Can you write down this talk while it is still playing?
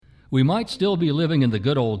We might still be living in the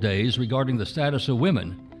good old days regarding the status of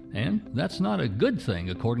women, and that's not a good thing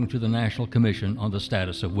according to the National Commission on the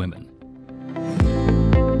Status of Women.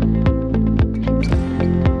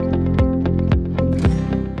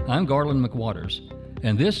 I'm Garland McWaters,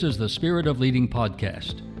 and this is the Spirit of Leading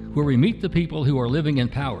podcast, where we meet the people who are living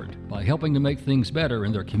empowered by helping to make things better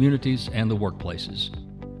in their communities and the workplaces.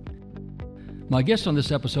 My guest on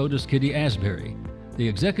this episode is Kitti Asberry, the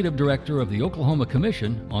Executive Director of the Oklahoma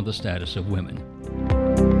Commission on the Status of Women.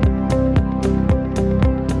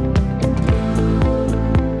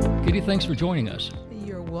 Kitti, thanks for joining us.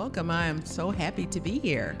 You're welcome. I am so happy to be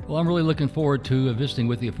here. Well, I'm really looking forward to visiting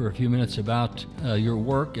with you for a few minutes about your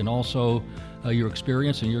work and also your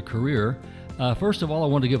experience and your career. First of all, I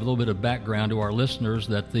want to give a little bit of background to our listeners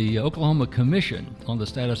that the Oklahoma Commission on the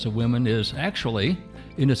Status of Women is actually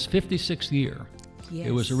in its 56th year. Yes.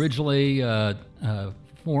 It was originally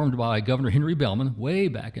formed by Governor Henry Bellman way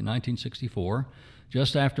back in 1964,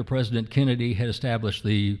 just after President Kennedy had established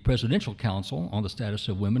the Presidential Council on the Status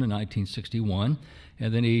of Women in 1961.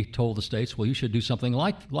 And then he told the states, well, you should do something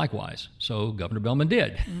likewise. So Governor Bellman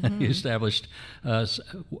did. He established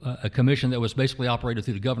a commission that was basically operated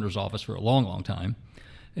through the governor's office for a long, long time.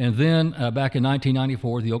 And then back in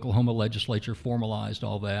 1994, the Oklahoma legislature formalized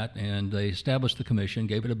all that, and they established the commission,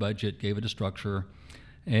 gave it a budget, gave it a structure,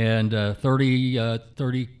 and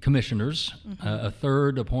 30 commissioners, a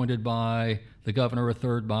third appointed by the governor, a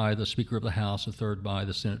third by the Speaker of the House, a third by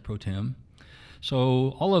the Senate pro tem.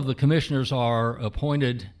 So all of the commissioners are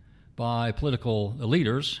appointed by political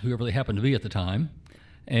leaders, whoever they happen to be at the time,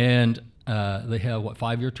 and they have,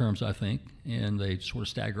 5-year terms, I think, and they sort of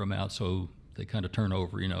stagger them out, so they kind of turn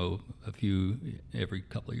over, a few every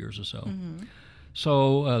couple of years or so.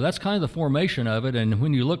 So that's kind of the formation of it. And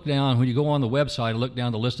when you go on the website and look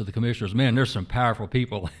down the list of the commissioners, man, there's some powerful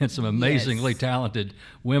people and some amazingly talented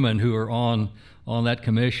women who are on that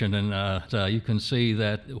commission. And you can see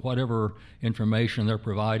that whatever information they're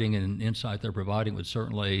providing and insight they're providing would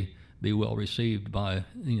certainly be well received by,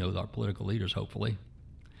 our political leaders, hopefully.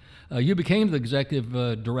 You became the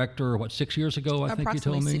executive director, 6 years ago, I think you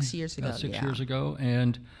told me? 6 years ago, About 6 years ago.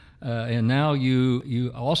 And now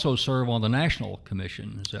you also serve on the National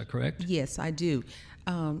Commission, is that correct? Yes, I do.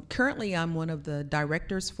 Currently, I'm one of the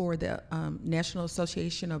directors for the National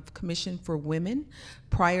Association of Commission for Women.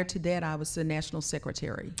 Prior to that, I was the national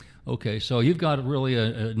secretary. Okay, so you've got really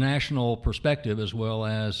a national perspective as well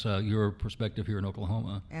as your perspective here in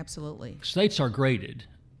Oklahoma. Absolutely. States are graded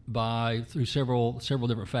through several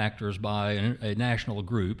different factors by a national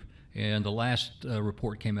group, and the last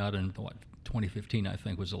report came out in 2015, I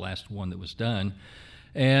think, was the last one that was done.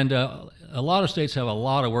 And a lot of states have a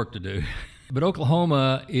lot of work to do. But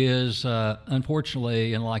Oklahoma is,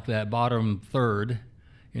 unfortunately, in like that bottom third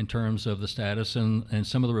in terms of the status, and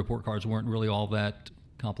some of the report cards weren't really all that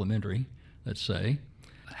complimentary, let's say.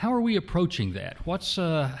 How are we approaching that?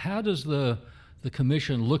 How does the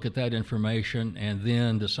commission look at that information and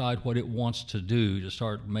then decide what it wants to do to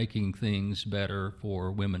start making things better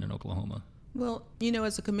for women in Oklahoma? Well,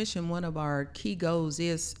 as a commission, one of our key goals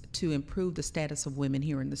is to improve the status of women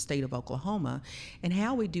here in the state of Oklahoma. And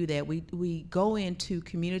how we do that, we go into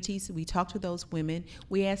communities, we talk to those women,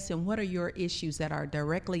 we ask them, what are your issues that are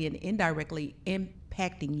directly and indirectly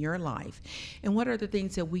impacting your life? And what are the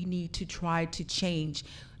things that we need to try to change?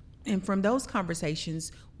 And from those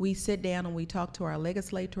conversations, we sit down and we talk to our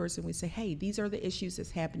legislators and we say, hey, these are the issues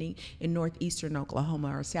that's happening in northeastern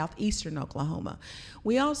Oklahoma or southeastern Oklahoma.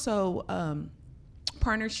 We also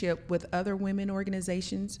partnership with other women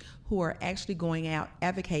organizations who are actually going out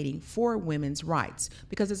advocating for women's rights.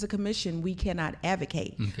 Because as a commission, we cannot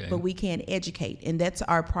advocate, but we can educate. And that's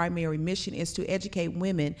our primary mission, is to educate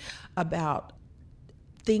women about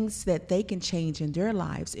things that they can change in their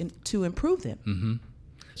lives and to improve them. Mm-hmm.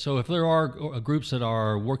 So if there are groups that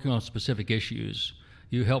are working on specific issues,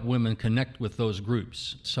 you help women connect with those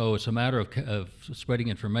groups. So it's a matter of spreading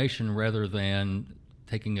information rather than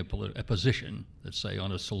taking a position, let's say,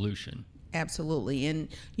 on a solution. Absolutely. And,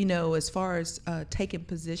 as far as taking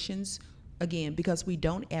positions, again, because we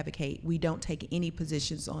don't advocate, we don't take any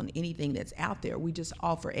positions on anything that's out there. We just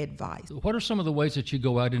offer advice. What are some of the ways that you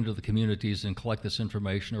go out into the communities and collect this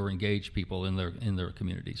information or engage people in their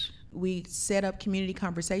communities? We set up community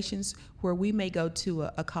conversations where we may go to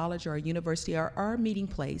a college or a university or our meeting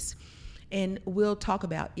place, and we'll talk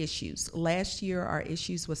about issues. Last year, our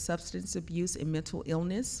issues was substance abuse and mental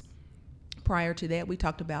illness. prior to that, we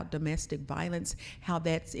talked about domestic violence, how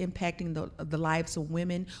that's impacting the lives of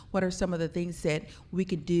women. What are some of the things that we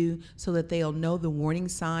could do so that they'll know the warning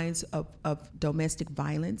signs of domestic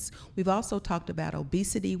violence? We've also talked about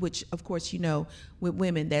obesity, which, of course, with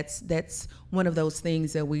women, that's one of those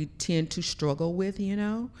things that we tend to struggle with,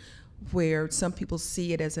 where some people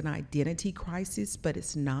see it as an identity crisis, but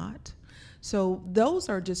it's not. So those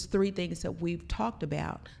are just 3 things that we've talked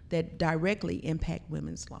about that directly impact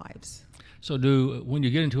women's lives. So when you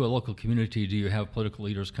get into a local community, do you have political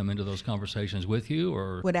leaders come into those conversations with you?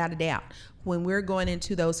 Or Without a doubt. When we're going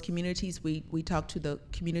into those communities, we talk to the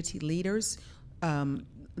community leaders,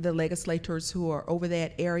 the legislators who are over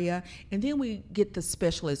that area, and then we get the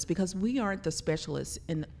specialists, because we aren't the specialists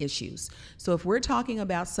in issues. So if we're talking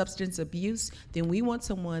about substance abuse, then we want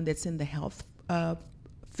someone that's in the health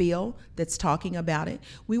field that's talking about it.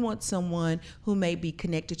 We want someone who may be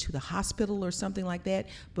connected to the hospital or something like that.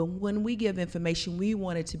 But when we give information, we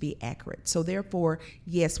want it to be accurate. So therefore,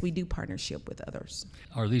 yes, we do partnership with others.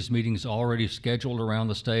 Are these meetings already scheduled around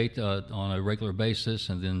the state on a regular basis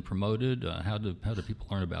and then promoted? How do people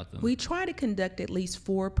learn about them? We try to conduct at least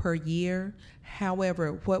 4 per year.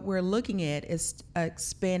 However, what we're looking at is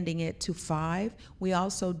expanding it to 5. We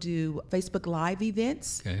also do Facebook Live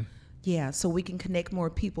events. Okay. Yeah, so we can connect more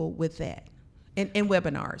people with that, and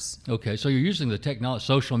webinars. Okay, so you're using the technology,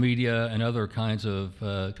 social media, and other kinds of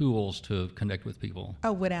tools to connect with people.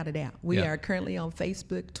 Oh, without a doubt. We are currently on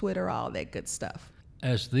Facebook, Twitter, all that good stuff.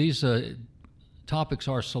 As these topics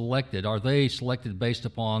are they selected based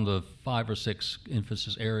upon the 5 or 6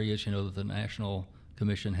 emphasis areas, that the National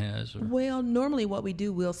Commission has? Or? Well, normally what we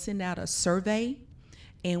do, we'll send out a survey,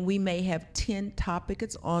 and we may have 10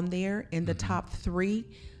 topics on there, and the top 3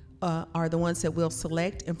 are the ones that we'll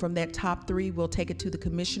select, and from that top 3, we'll take it to the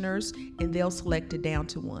commissioners, and they'll select it down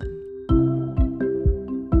to 1.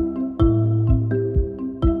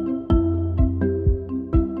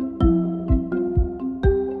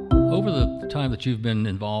 Over the time that you've been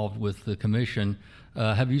involved with the commission,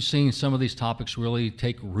 have you seen some of these topics really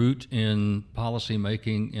take root in policy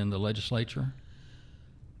making in the legislature?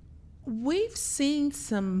 We've seen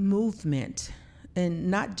some movement,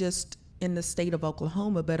 and not just in the state of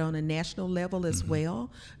Oklahoma, but on a national level as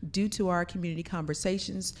well. Due to our community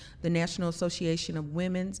conversations, the National Association of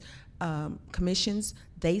Women's Commissions,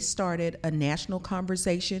 they started a national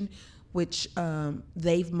conversation, which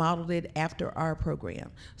they've modeled it after our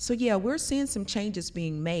program. So yeah, we're seeing some changes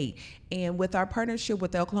being made. And with our partnership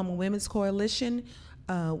with the Oklahoma Women's Coalition,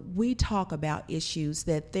 we talk about issues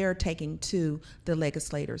that they're taking to the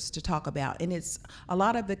legislators to talk about, and a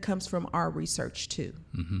lot of it comes from our research too.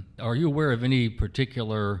 Mm-hmm. Are you aware of any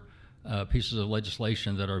particular pieces of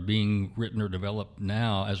legislation that are being written or developed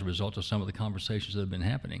now as a result of some of the conversations that have been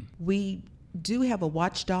happening? We do have a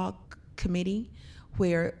watchdog committee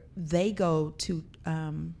where they go to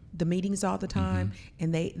the meetings all the time,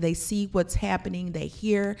 and they see what's happening,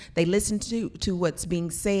 they listen to what's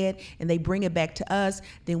being said, and they bring it back to us.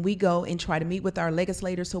 Then we go and try to meet with our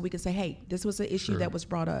legislators so we can say, hey, this was an issue that was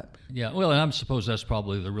brought up. Yeah, well, and I suppose that's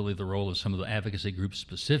probably the role of some of the advocacy groups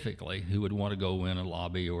specifically who would want to go in and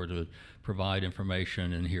lobby or to provide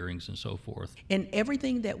information and hearings and so forth. And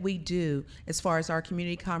everything that we do as far as our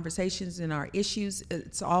community conversations and our issues,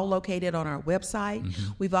 it's all located on our website.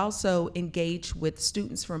 We've also engaged with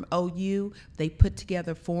students from OU. They put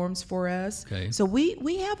together forums for us. Okay. So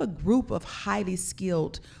we have a group of highly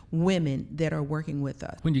skilled women that are working with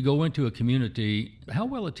us. When you go into a community, how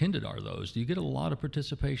well attended are those? Do you get a lot of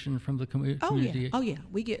participation from the community? Oh yeah,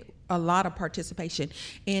 we get a lot of participation,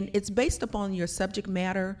 and it's based upon your subject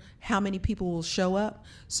matter, how many people will show up.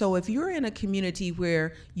 So if you're in a community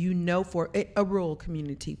where for a rural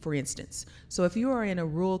community, for instance, so if you are in a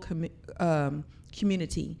rural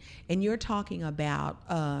community and you're talking about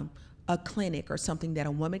a clinic or something that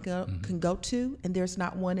a woman can go to, and there's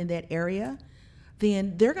not one in that area,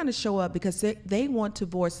 then they're going to show up because they want to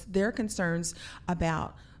voice their concerns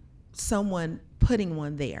about someone putting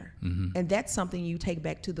one there. And that's something you take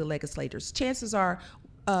back to the legislators. Chances are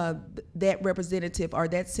that representative or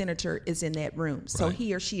that senator is in that room, so Right.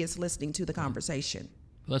 he or she is listening to the conversation.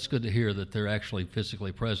 Well, that's good to hear that they're actually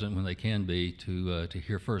physically present when they can be to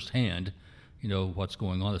hear firsthand, what's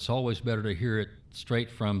going on. It's always better to hear it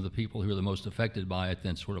straight from the people who are the most affected by it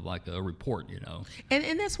than sort of like a report,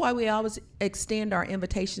 And that's why we always extend our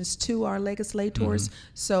invitations to our legislators.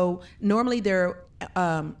 So normally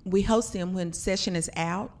we host them when session is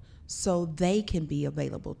out so they can be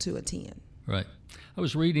available to attend. Right. I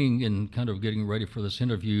was reading and kind of getting ready for this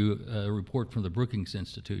interview a report from the Brookings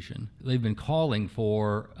Institution. They've been calling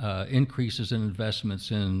for increases in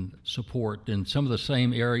investments in support in some of the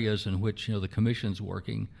same areas in which the Commission's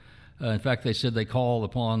working. In fact, they said they call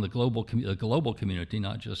upon the global community,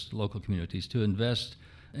 not just local communities, to invest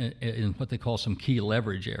in what they call some key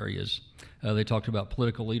leverage areas. They talked about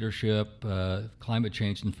political leadership, climate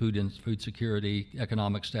change and food security,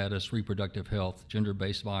 economic status, reproductive health,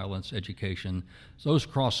 gender-based violence, education. So those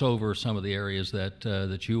cross over some of the areas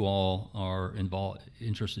that you all are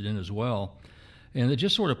interested in as well. And it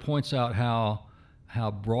just sort of points out how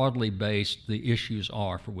broadly based the issues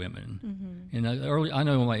are for women. Mm-hmm. And I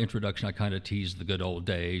know in my introduction I kind of teased the good old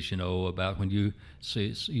days, about when you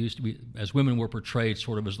used to be, as women were portrayed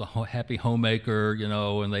sort of as the happy homemaker,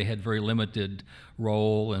 and they had very limited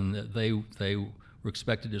role, and they were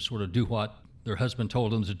expected to sort of do what their husband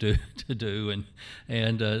told them to do,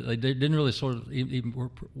 and they didn't really sort of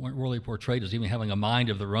weren't really portrayed as even having a mind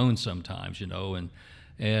of their own sometimes,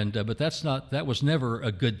 but that was never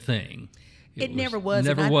a good thing. It never was.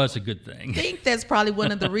 Never was a good thing. I think that's probably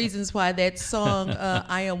one of the reasons why that song,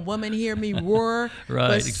 I Am Woman, Hear Me Roar,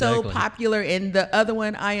 was so popular. And the other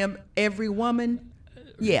one, I Am Every Woman.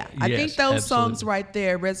 Yeah, I think those songs right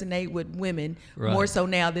there resonate with women more so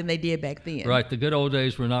now than they did back then. Right. The good old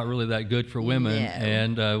days were not really that good for women,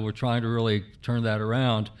 and we're trying to really turn that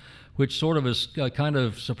around, which sort of has kind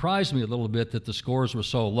of surprised me a little bit that the scores were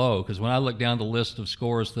so low, because when I look down the list of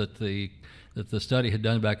scores that the study had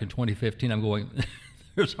done back in 2015, I'm going,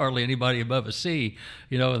 there's hardly anybody above a C.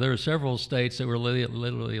 There are several states that were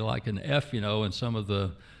literally like an F, and some of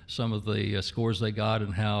the scores they got,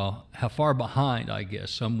 and how far behind, I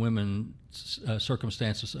guess, some women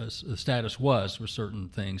circumstances, status was for certain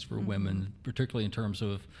things for women, particularly in terms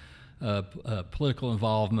of political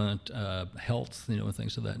involvement, health, and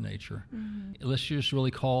things of that nature. Mm-hmm. Let's just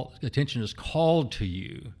really attention is called to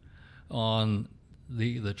you on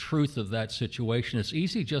the truth of that situation. It's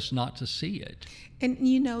easy just not to see it. And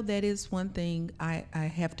that is one thing I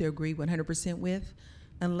have to agree 100% with.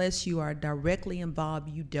 Unless you are directly involved,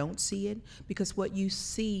 you don't see it, because what you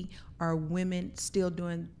see are women still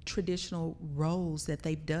doing traditional roles that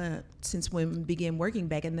they've done since women began working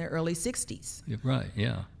back in their early 60s. Yeah, right,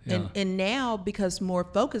 yeah. And now, because more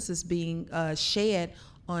focus is being shed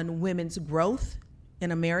on women's growth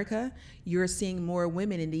in America, you're seeing more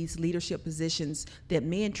women in these leadership positions that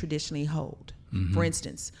men traditionally hold. Mm-hmm. For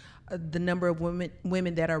instance, the number of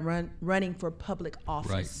women that are running for public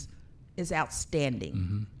office is outstanding.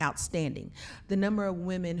 Mm-hmm. Outstanding. The number of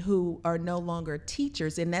women who are no longer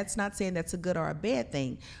teachers, and that's not saying that's a good or a bad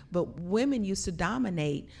thing, but women used to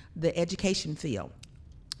dominate the education field.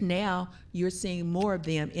 Now you're seeing more of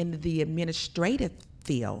them in the administrative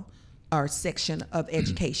field or section of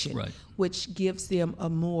education, which gives them a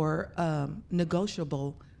more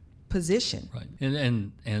negotiable position. Right,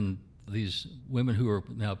 and these women who are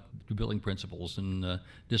now building principals and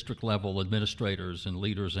district level administrators and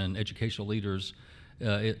leaders and educational leaders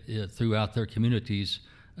throughout their communities,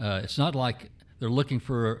 it's not like they're looking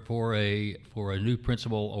for a new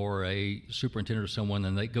principal or a superintendent or someone,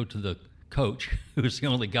 and they go to the coach, who's the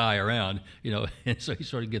only guy around, and so he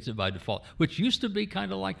sort of gets it by default, which used to be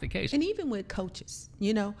kind of like the case. And even with coaches,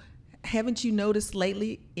 haven't you noticed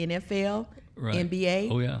lately, NFL, NBA?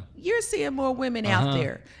 Oh, yeah. You're seeing more women out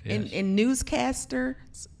there. Yes. And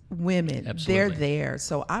newscasters, women, absolutely. They're there.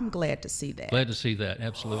 So I'm glad to see that. Glad to see that,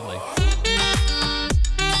 absolutely.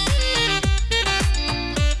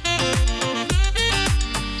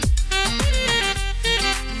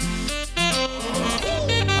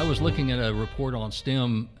 I was looking at a report on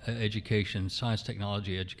STEM education, science,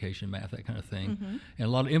 technology, education, math, that kind of thing, and a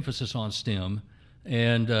lot of emphasis on STEM.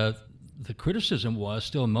 And the criticism was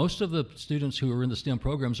still most of the students who are in the STEM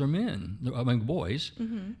programs are boys.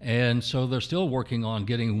 Mm-hmm. And so they're still working on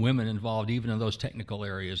getting women involved even in those technical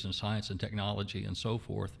areas in science and technology and so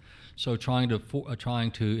forth. So trying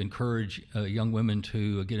to encourage young women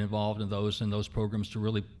to get involved in those programs to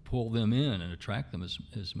really pull them in and attract them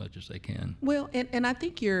as much as they can. Well, and I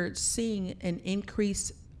think you're seeing an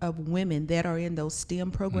increase of women that are in those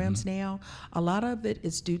STEM programs now. A lot of it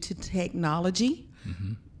is due to technology.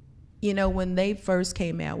 Mm-hmm. When they first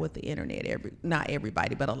came out with the internet, not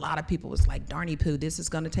everybody, but a lot of people was like, darny poo, this is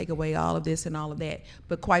going to take away all of this and all of that.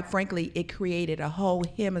 But quite frankly, it created a whole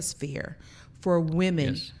hemisphere for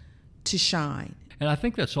women to shine. And I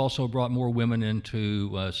think that's also brought more women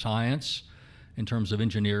into science in terms of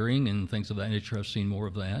engineering and things of that nature. I've seen more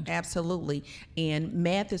of that. Absolutely. And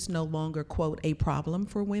math is no longer, quote, a problem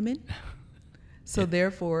for women. So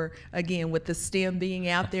therefore, again, with the STEM being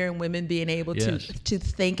out there and women being able Yes. to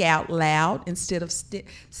think out loud instead of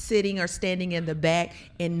sitting or standing in the back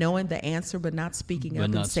and knowing the answer but not speaking But up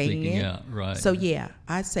not and saying speaking it. out, right. So yeah,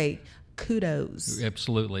 I say kudos.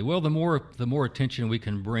 Absolutely. Well, the more attention we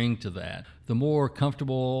can bring to that, the more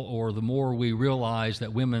comfortable or the more we realize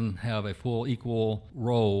that women have a full equal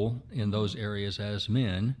role in those areas as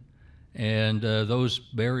men, and those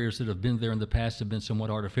barriers that have been there in the past have been somewhat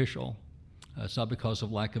artificial. It's not because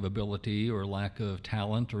of lack of ability or lack of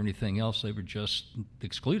talent or anything else. They were just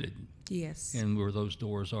excluded. Yes. And where those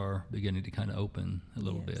doors are beginning to kind of open a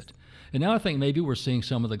little Yes. bit. And now I think maybe we're seeing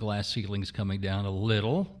some of the glass ceilings coming down a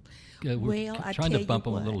little. We're Well, I trying tell to you bump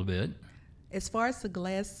them a what. little bit. As far as the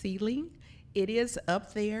glass ceiling, it is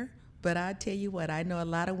up there, but I tell you what, I know a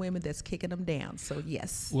lot of women that's kicking them down. So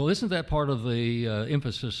yes. Well, isn't that part of the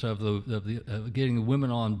emphasis of getting women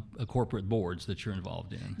on corporate boards that you're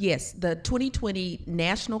involved in? Yes, the 2020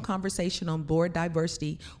 National Conversation on Board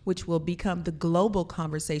Diversity, which will become the global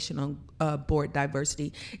conversation on board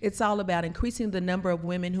diversity. It's all about increasing the number of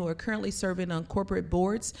women who are currently serving on corporate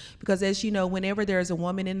boards, because as you know, whenever there's a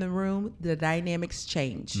woman in the room, the dynamics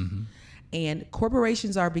change. Mm-hmm. And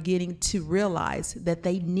corporations are beginning to realize that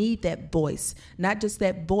they need that voice, not just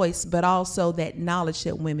that voice, but also that knowledge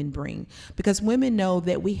that women bring. Because women know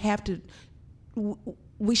that we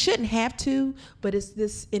shouldn't have to, but it's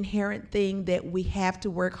this inherent thing that we have to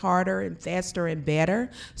work harder and faster and better.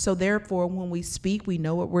 So therefore, when we speak, we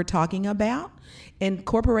know what we're talking about. And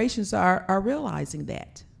corporations are realizing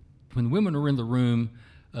that. When women are in the room,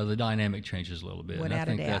 the dynamic changes a little bit. Without and I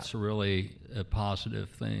think a doubt. that's really a positive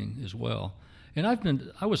thing as well. And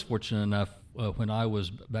I was fortunate enough when I was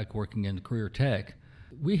back working in career tech,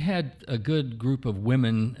 we had a good group of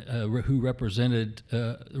women who represented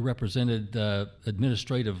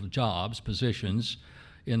administrative jobs, positions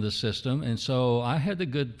in the system. And so I had the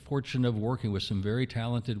good fortune of working with some very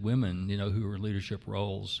talented women, who were in leadership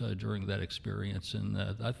roles during that experience. And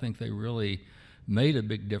I think they really made a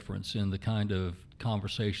big difference in the kind of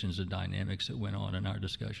conversations and dynamics that went on in our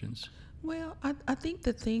discussions. Well, I think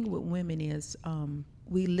the thing with women is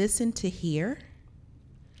we listen to hear,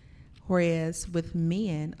 whereas with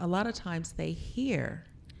men, a lot of times they hear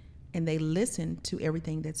and they listen to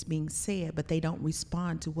everything that's being said, but they don't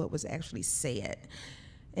respond to what was actually said.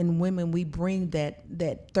 And women, we bring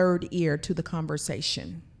that third ear to the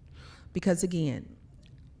conversation. Because again,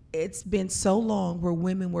 it's been so long where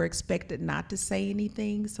women were expected not to say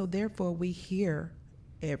anything, so therefore we hear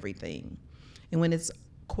everything. And when it's,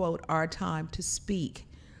 quote, our time to speak,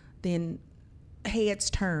 then heads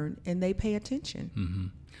turn and they pay attention. Mm-hmm.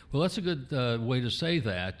 Well, that's a good way to say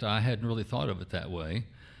that. I hadn't really thought of it that way.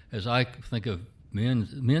 As I think of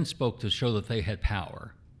men spoke to show that they had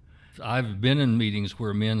power. I've been in meetings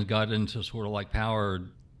where men got into sort of like power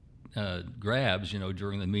grabs,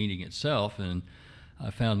 during the meeting itself, and I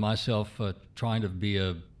found myself trying to be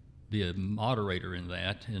a moderator in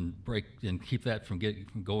that and keep that from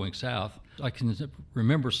going south. I can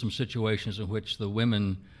remember some situations in which the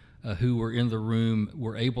women who were in the room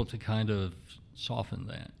were able to kind of soften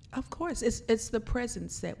that. Of course, it's the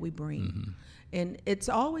presence that we bring. Mm-hmm. And it's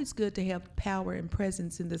always good to have power and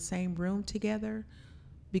presence in the same room together,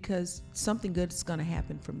 because something good is going to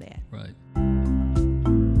happen from that. Right.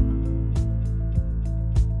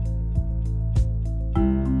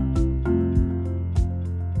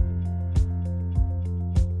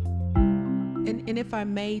 And if I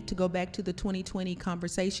may, to go back to the 2020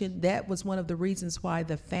 conversation, that was one of the reasons why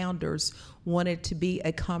the founders wanted to be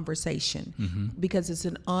a conversation, mm-hmm. because it's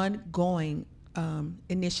an ongoing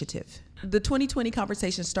initiative. The 2020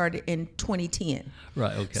 conversation started in 2010.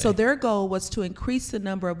 Right, okay. So their goal was to increase the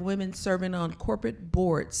number of women serving on corporate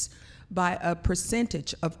boards by a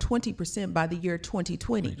percentage of 20% by the year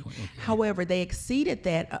 2020. Okay. However, they exceeded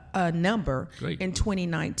that number in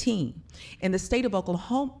 2019. And the state of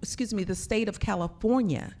the state of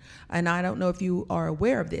California, and I don't know if you are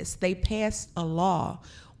aware of this, they passed a law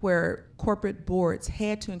where corporate boards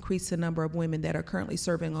had to increase the number of women that are currently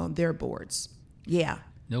serving on their boards. Yeah.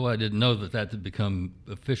 No, I didn't know that had become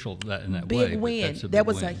official in that way. Big win. That that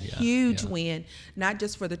was win. a huge win, not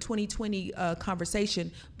just for the 2020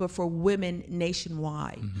 conversation, but for women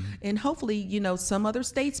nationwide. Mm-hmm. And hopefully, some other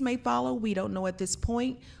states may follow. We don't know at this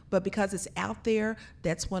point, but because it's out there,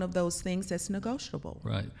 that's one of those things that's negotiable.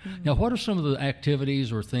 Right. Mm-hmm. Now, what are some of the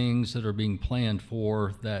activities or things that are being planned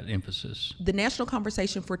for that emphasis? The national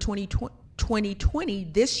conversation for 2020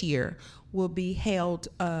 this year will be held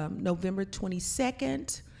November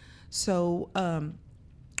 22nd. So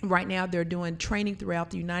Right now, they're doing training throughout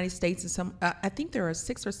the United States, and some. I think there are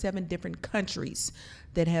 6 or 7 different countries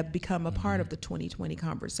that have become a part of the 2020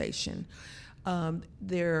 conversation.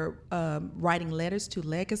 They're writing letters to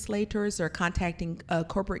legislators or contacting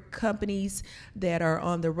corporate companies that are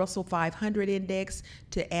on the Russell 500 index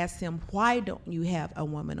to ask them, why don't you have a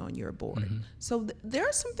woman on your board? So there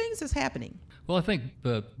are some things that's happening. Well, I think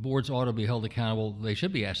boards ought to be held accountable. They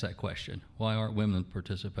should be asked that question. Why aren't women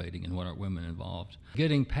participating and why aren't women involved?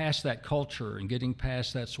 Getting past that culture and getting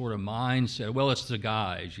past that sort of mindset, well, it's the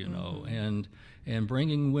guys, you know, and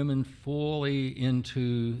bringing women fully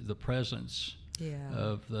into the presence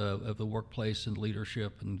of the workplace and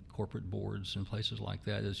leadership and corporate boards and places like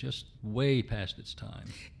that is just way past its time.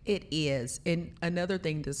 It is. And another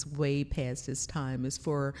thing that's way past its time is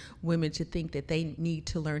for women to think that they need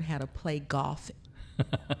to learn how to play golf.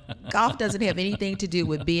 Golf doesn't have anything to do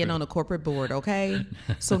with being on a corporate board, okay?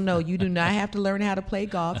 So no, you do not have to learn how to play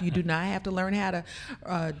golf. You do not have to learn how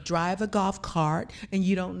to drive a golf cart, and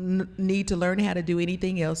you don't need to learn how to do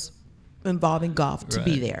anything else involving golf to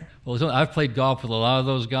be there. Well, so I've played golf with a lot of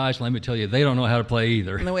those guys. Let me tell you, they don't know how to play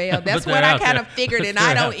either. Well, that's what I kind of figured, and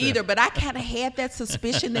I don't either. But I kind of had that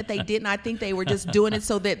suspicion that they didn't. I think they were just doing it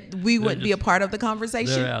so that we wouldn't be a part of the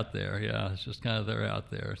conversation. They're out there, yeah. It's just kind of they're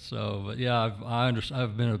out there. So, but yeah,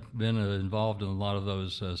 I've been involved in a lot of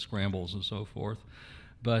those scrambles and so forth.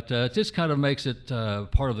 But it just kind of makes it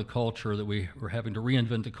part of the culture that we're having to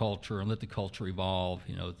reinvent the culture and let the culture evolve.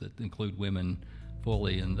 You know, that include women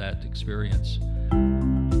fully in that experience.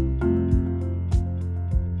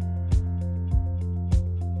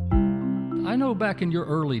 I know back in your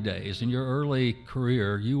early days, in your early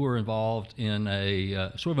career, you were involved in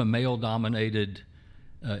a sort of a male-dominated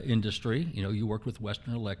industry. You know, you worked with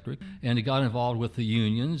Western Electric, and you got involved with the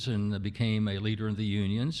unions and became a leader in the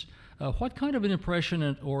unions. What kind of an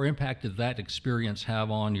impression or impact did that experience have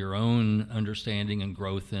on your own understanding and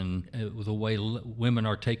growth in the way women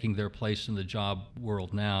are taking their place in the job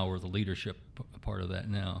world now, or the leadership part of that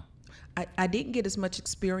now? I didn't get as much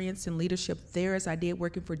experience in leadership there as I did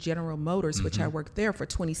working for General Motors, which I worked there for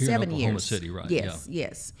 27 Here in Oklahoma years. City, right?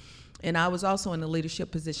 Yes. And I was also in a leadership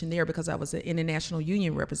position there because I was an international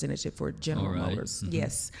union representative for General Motors.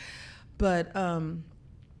 Yes. But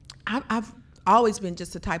I've always been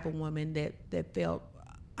just the type of woman that felt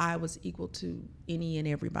I was equal to any and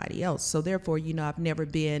everybody else. So therefore, you know, I've never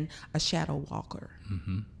been a shadow walker.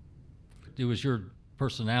 It was your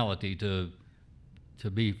personality to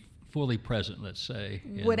be fully present, let's say.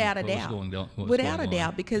 Without a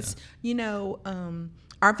doubt. Because, you know,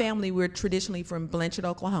 our family, we're traditionally from Blanchard,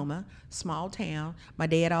 Oklahoma, small town. My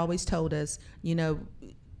dad always told us, you know,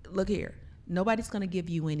 look here, nobody's going to give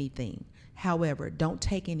you anything. However, don't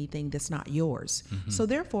take anything that's not yours. So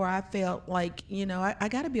therefore, I felt like, you know, I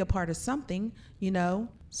got to be a part of something, you know,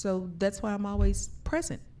 so that's why I'm always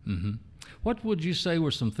present. What would you say were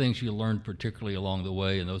some things you learned particularly along the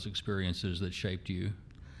way in those experiences that shaped you?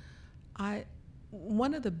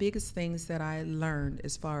 One of the biggest things that I learned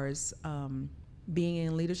as far as being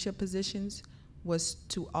in leadership positions was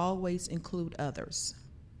to always include others.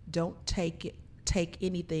 Don't take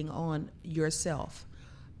anything on yourself.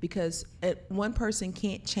 Because one person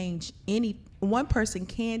can change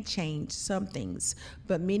some things,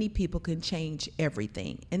 but many people can change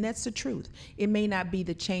everything. And that's the truth. It may not be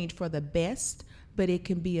the change for the best, but it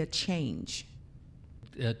can be a change.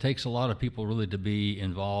 It takes a lot of people really to be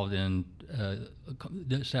involved in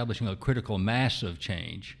establishing a critical mass of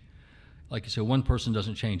change. Like you said, one person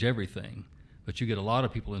doesn't change everything, but you get a lot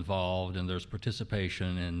of people involved and there's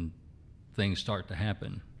participation and things start to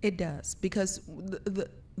happen. It does, because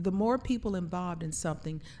the more people involved in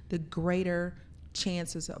something, the greater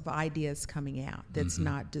chances of ideas coming out. That's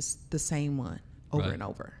not just the same one over and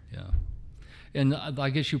over. Yeah. And I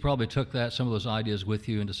guess you probably took some of those ideas with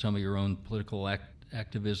you into some of your own political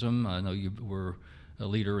activism. I know you were a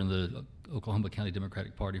leader in the Oklahoma County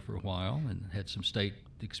Democratic Party for a while and had some state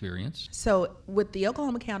experience. So with the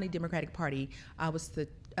Oklahoma County Democratic Party, I was the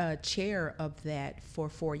chair of that for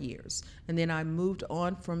 4 years. And then I moved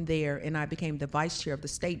on from there and I became the vice chair of the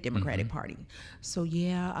state Democratic Party. So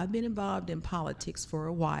yeah, I've been involved in politics for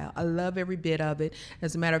a while. I love every bit of it.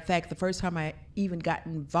 As a matter of fact, the first time I even got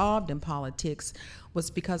involved in politics was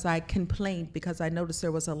because I complained because I noticed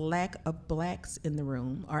there was a lack of blacks in the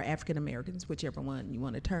room, or African Americans, whichever one you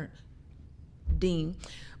want to deem.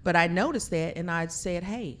 But I noticed that, and I said,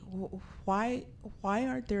 hey, why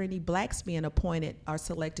aren't there any blacks being appointed or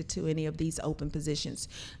selected to any of these open positions?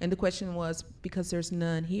 And the question was, because there's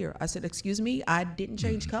none here. I said, excuse me, I didn't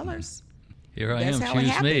change colors. Here I am,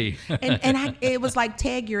 choose me. and it was like,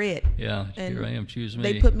 tag, you're it. Yeah, and here I am, choose me.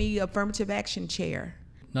 They put me affirmative action chair.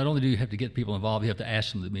 not only do you have to get people involved, you have to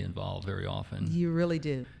ask them to be involved very often. You really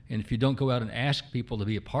do. And if you don't go out and ask people to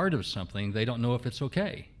be a part of something, they don't know if it's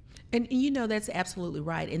okay. And you know, that's absolutely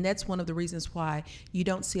right. And that's one of the reasons why you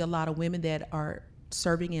don't see a lot of women that are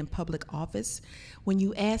serving in public office. When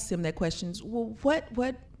you ask them that question, well,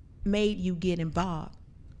 what made you get involved?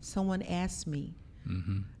 Someone asked me.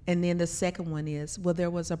 Mm-hmm. And then the second one is, well, there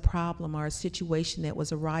was a problem or a situation that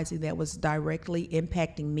was arising that was directly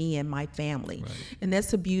impacting me and my family. Right. And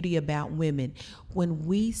that's the beauty about women. When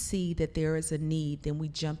we see that there is a need, then we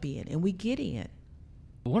jump in and we get in.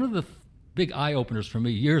 One of the big eye-openers for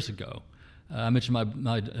me years ago, I mentioned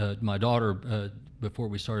my daughter before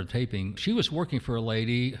we started taping. She was working for a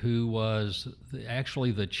lady who was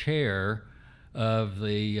actually the chair of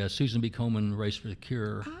the Susan B. Komen Race for the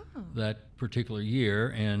Cure that particular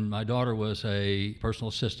year, and my daughter was a personal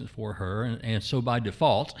assistant for her, and so by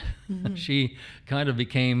default, she kind of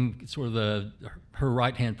became sort of her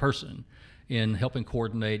right-hand person in helping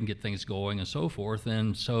coordinate and get things going and so forth,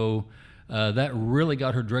 and so that really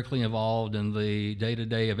got her directly involved in the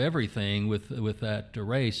day-to-day of everything with that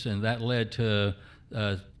race, and that led to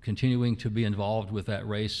continuing to be involved with that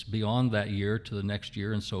race beyond that year to the next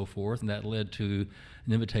year and so forth. And that led to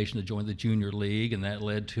an invitation to join the junior league, and that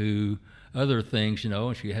led to other things,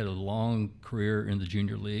 and she had a long career in the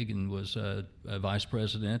junior league and was a vice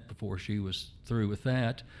president before she was through with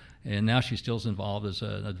that. And now she still is involved as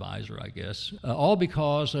an advisor, I guess. All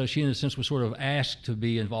because she, in a sense, was sort of asked to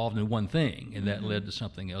be involved in one thing, and that led to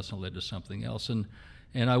something else and led to something else.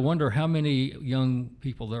 And I wonder how many young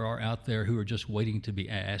people there are out there who are just waiting to be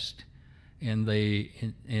asked, and they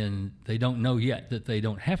don't know yet that they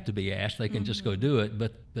don't have to be asked. They can just go do it,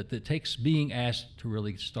 but it takes being asked to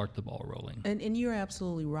really start the ball rolling. And you're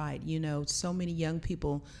absolutely right. So many young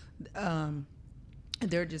people,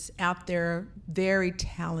 they're just out there, very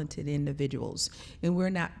talented individuals, and we're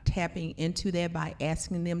not tapping into that by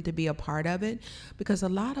asking them to be a part of it, because a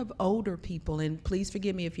lot of older people, and please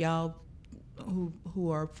forgive me if y'all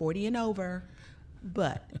who are 40 and over,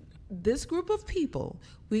 but this group of people,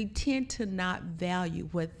 we tend to not value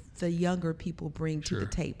what the younger people bring to the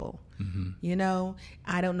table. Mm-hmm.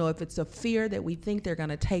 I don't know if it's a fear that we think they're going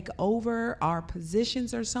to take over our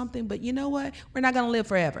positions or something, but you know what? We're not going to live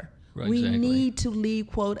forever. Right, we exactly. need to leave,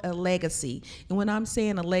 quote, a legacy. And when I'm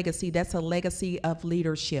saying a legacy, that's a legacy of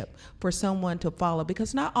leadership for someone to follow,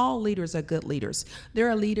 because not all leaders are good leaders. There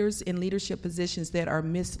are leaders in leadership positions that are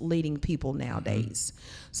misleading people nowadays.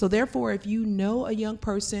 So therefore, if you know a young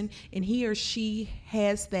person and he or she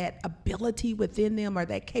has that ability within them or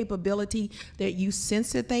that capability that you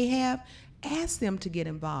sense that they have, ask them to get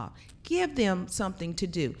involved. Give them something to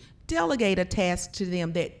do. Delegate a task to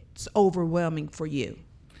them that's overwhelming for you.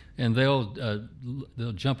 And they'll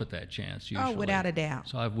jump at that chance usually. Oh, without a doubt.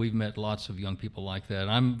 So we've met lots of young people like that.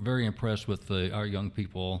 I'm very impressed with our young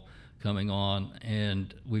people coming on,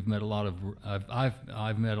 and we've met a lot of.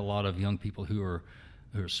 I've met a lot of young people who are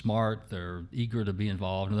smart. They're eager to be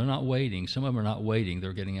involved, and they're not waiting. Some of them are not waiting.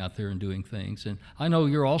 They're getting out there and doing things. And I know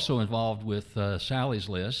you're also involved with Sally's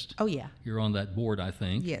List. Oh yeah. You're on that board, I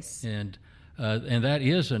think. Yes. And that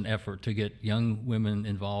is an effort to get young women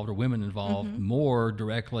involved or women involved more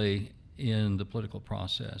directly in the political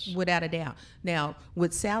process. Without a doubt. Now,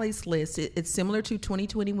 with Sally's List, it's similar to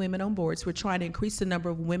 2020 Women on Boards. We're trying to increase the number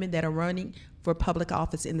of women that are running for public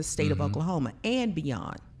office in the state of Oklahoma and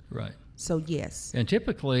beyond. Right. So, yes. And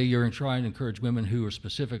typically, you're trying to encourage women who are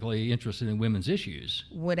specifically interested in women's issues.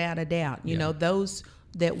 Without a doubt. You know, those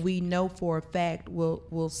that we know for a fact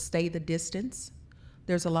will stay the distance.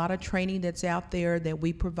 There's a lot of training that's out there that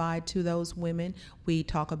we provide to those women. We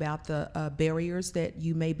talk about the barriers that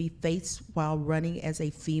you may be faced while running as a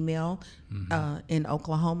female in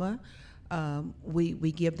Oklahoma.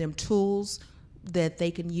 We give them tools that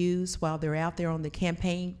they can use while they're out there on the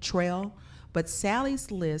campaign trail. But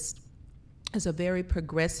Sally's List is a very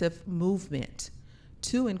progressive movement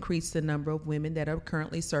to increase the number of women that are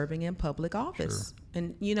currently serving in public office. Sure.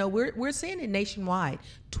 And, we're seeing it nationwide.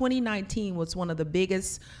 2019 was one of the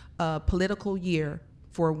biggest political year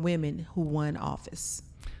for women who won office.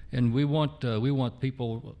 And we want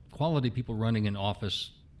people, quality people running in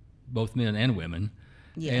office, both men and women.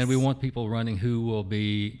 Yes. And we want people running who will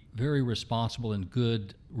be very responsible and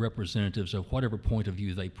good representatives of whatever point of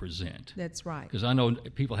view they present. That's right. Because I know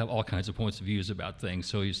people have all kinds of points of views about things,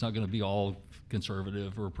 so it's not going to be all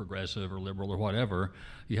conservative or progressive or liberal or whatever.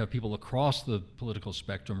 You have people across the political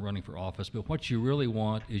spectrum running for office, but what you really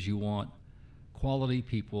want is you want quality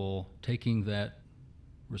people taking that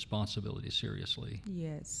responsibility seriously.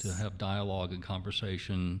 Yes. To have dialogue and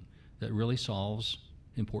conversation that really solves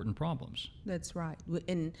important problems. That's right.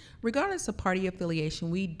 And regardless of party affiliation,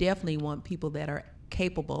 we definitely want people that are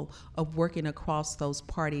capable of working across those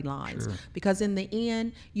party lines. Sure. Because in the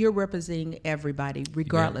end, you're representing everybody,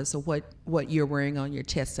 regardless of what you're wearing on your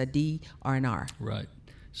chest, a D or an R. Right.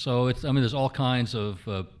 So there's all kinds of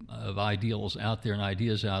ideals out there and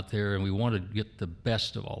ideas out there, and we want to get the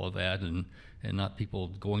best of all of that, and not people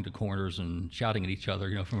going to corners and shouting at each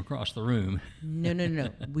other, from across the room. No.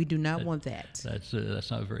 We do not want that. That's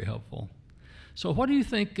not very helpful. So what do you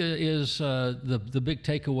think is the big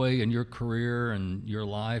takeaway in your career and your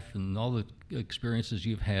life and all the experiences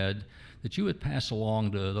you've had that you would pass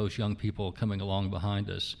along to those young people coming along behind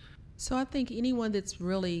us? So I think anyone that's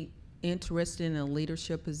really interested in a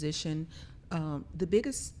leadership position, the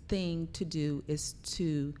biggest thing to do is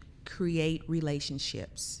to create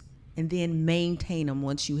relationships and then maintain them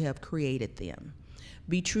once you have created them.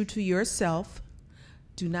 Be true to yourself.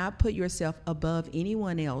 Do not put yourself above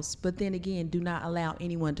anyone else, but then again, do not allow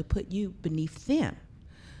anyone to put you beneath them.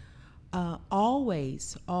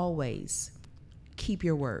 Always keep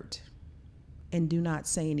your word and do not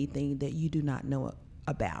say anything that you do not know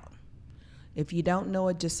about. If you don't know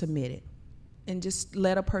it, just submit it and just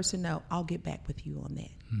let a person know, I'll get back with you on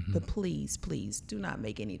that. Mm-hmm. But please do not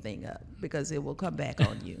make anything up because it will come back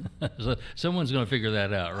on you. So someone's going to figure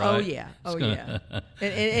that out, right? Oh, yeah.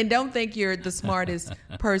 And don't think you're the smartest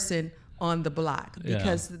person on the block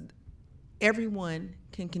because everyone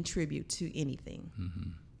can contribute to anything. Mm-hmm.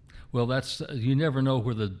 Well, you never know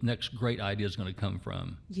where the next great idea is going to come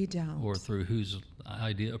from. You don't. Or through whose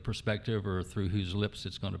idea, perspective, or through whose lips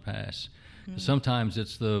it's going to pass. Mm-hmm. Sometimes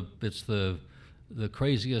it's the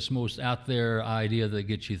craziest, most out there idea that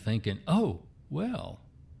gets you thinking, oh, well,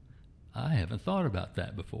 I haven't thought about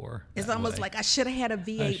that before. It's almost like I should have had a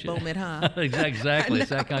V8 moment, huh? Exactly. It's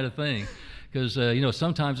that kind of thing. Because,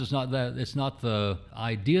 sometimes it's not the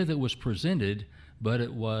idea that was presented, but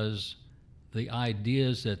it was the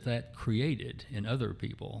ideas that created in other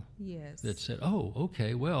people. Yes. That said, oh,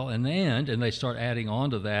 okay, well, and they start adding on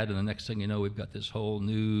to that, and the next thing you know, we've got this whole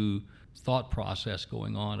new thought process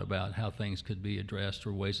going on about how things could be addressed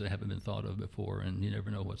or ways that haven't been thought of before, and you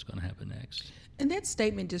never know what's going to happen next. And that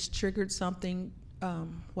statement just triggered something,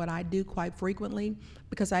 what I do quite frequently,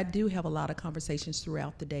 because I do have a lot of conversations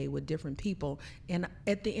throughout the day with different people. And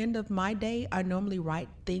at the end of my day, I normally write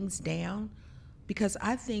things down because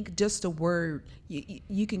I think just a word,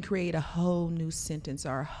 you can create a whole new sentence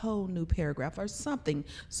or a whole new paragraph or something.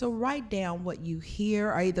 So write down what you hear,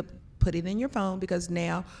 or either put it in your phone, because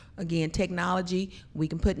now, again, technology, we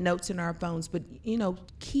can put notes in our phones, but,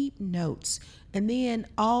 keep notes. And then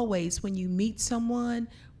always when you meet someone,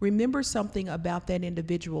 remember something about that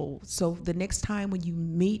individual. So the next time when you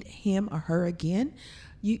meet him or her again,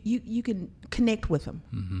 you can connect with them.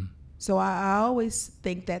 Mm-hmm. So I always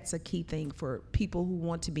think that's a key thing for people who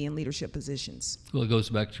want to be in leadership positions. Well, it goes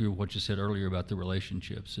back to what you said earlier about the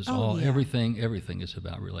relationships. Everything is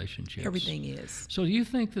about relationships. Everything is. So do you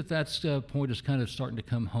think that's point is kind of starting to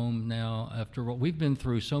come home now after what we've been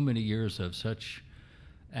through so many years of such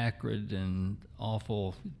acrid and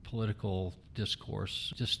awful political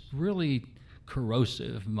discourse, just really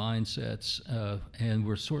corrosive mindsets, and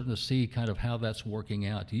we're starting to see kind of how that's working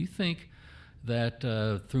out. Do you think that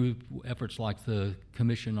through efforts like the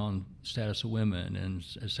Commission on Status of Women and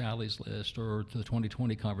Sally's List or the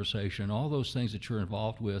 2020 conversation, all those things that you're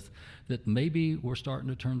involved with, that maybe we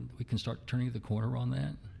can start turning the corner on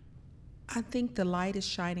that? I think the light is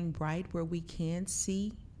shining bright where we can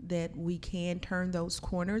see that we can turn those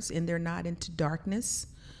corners and they're not into darkness.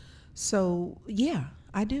 So, yeah,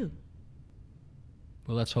 I do.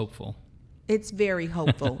 Well, that's hopeful. It's very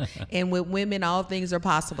hopeful. And with women, all things are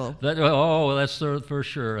possible. That's for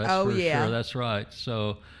sure. Sure. That's right.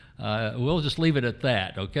 So we'll just leave it at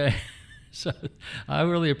that, okay? So I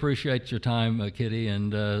really appreciate your time, Kitti,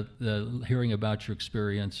 and hearing about your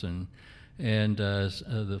experience and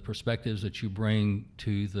the perspectives that you bring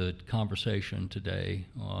to the conversation today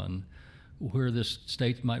on where this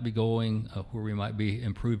state might be going, where we might be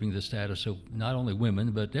improving the status of not only women,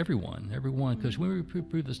 but everyone, because when we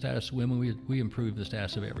improve the status of women, we improve the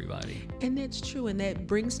status of everybody. And that's true, and that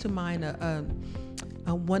brings to mind a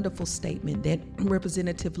wonderful statement that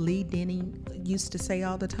Representative Lee Denning used to say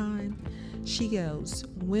all the time. She goes,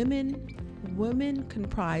 women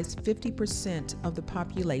comprise 50% of the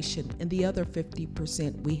population, and the other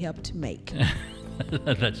 50% we help to make.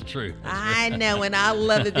 That's true. I know, and I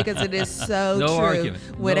love it because it is so no true.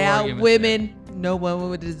 Argument. Without women, no one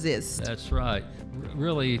would exist. That's right.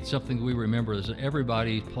 Really, something we remember is that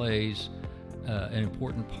everybody plays an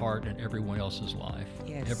important part in everyone else's life.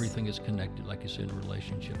 Yes. Everything is connected, like you said, in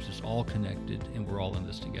relationships. It's all connected, and we're all in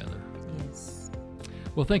this together. Yes.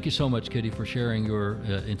 Well, thank you so much, Kitti, for sharing your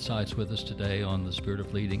insights with us today on the spirit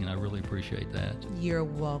of leading, and I really appreciate that. You're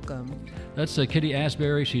welcome. That's Kitti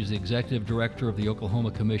Asberry. She's the Executive Director of the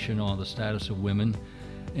Oklahoma Commission on the Status of Women,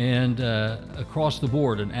 and across the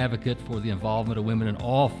board, an advocate for the involvement of women in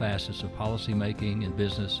all facets of policy making and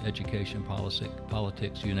business, education,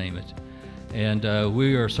 politics, you name it. And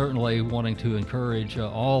we are certainly wanting to encourage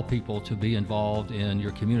all people to be involved in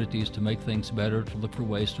your communities, to make things better, to look for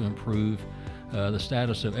ways to improve the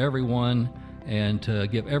status of everyone, and to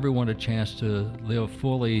give everyone a chance to live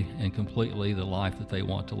fully and completely the life that they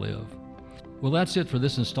want to live. Well, that's it for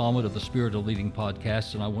this installment of the Spirit of Leading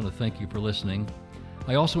podcast, and I want to thank you for listening.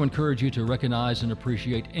 I also encourage you to recognize and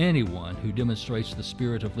appreciate anyone who demonstrates the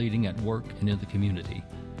spirit of leading at work and in the community.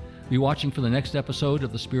 Be watching for the next episode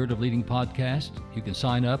of the Spirit of Leading podcast. You can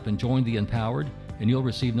sign up and join the Empowered, and you'll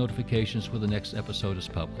receive notifications when the next episode is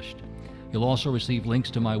published. You'll also receive links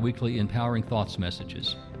to my weekly Empowering Thoughts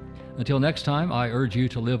messages. Until next time, I urge you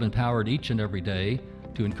to live empowered each and every day,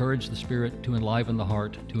 to encourage the spirit, to enliven the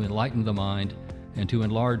heart, to enlighten the mind, and to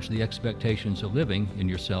enlarge the expectations of living in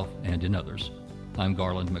yourself and in others. I'm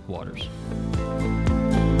Garland McWaters.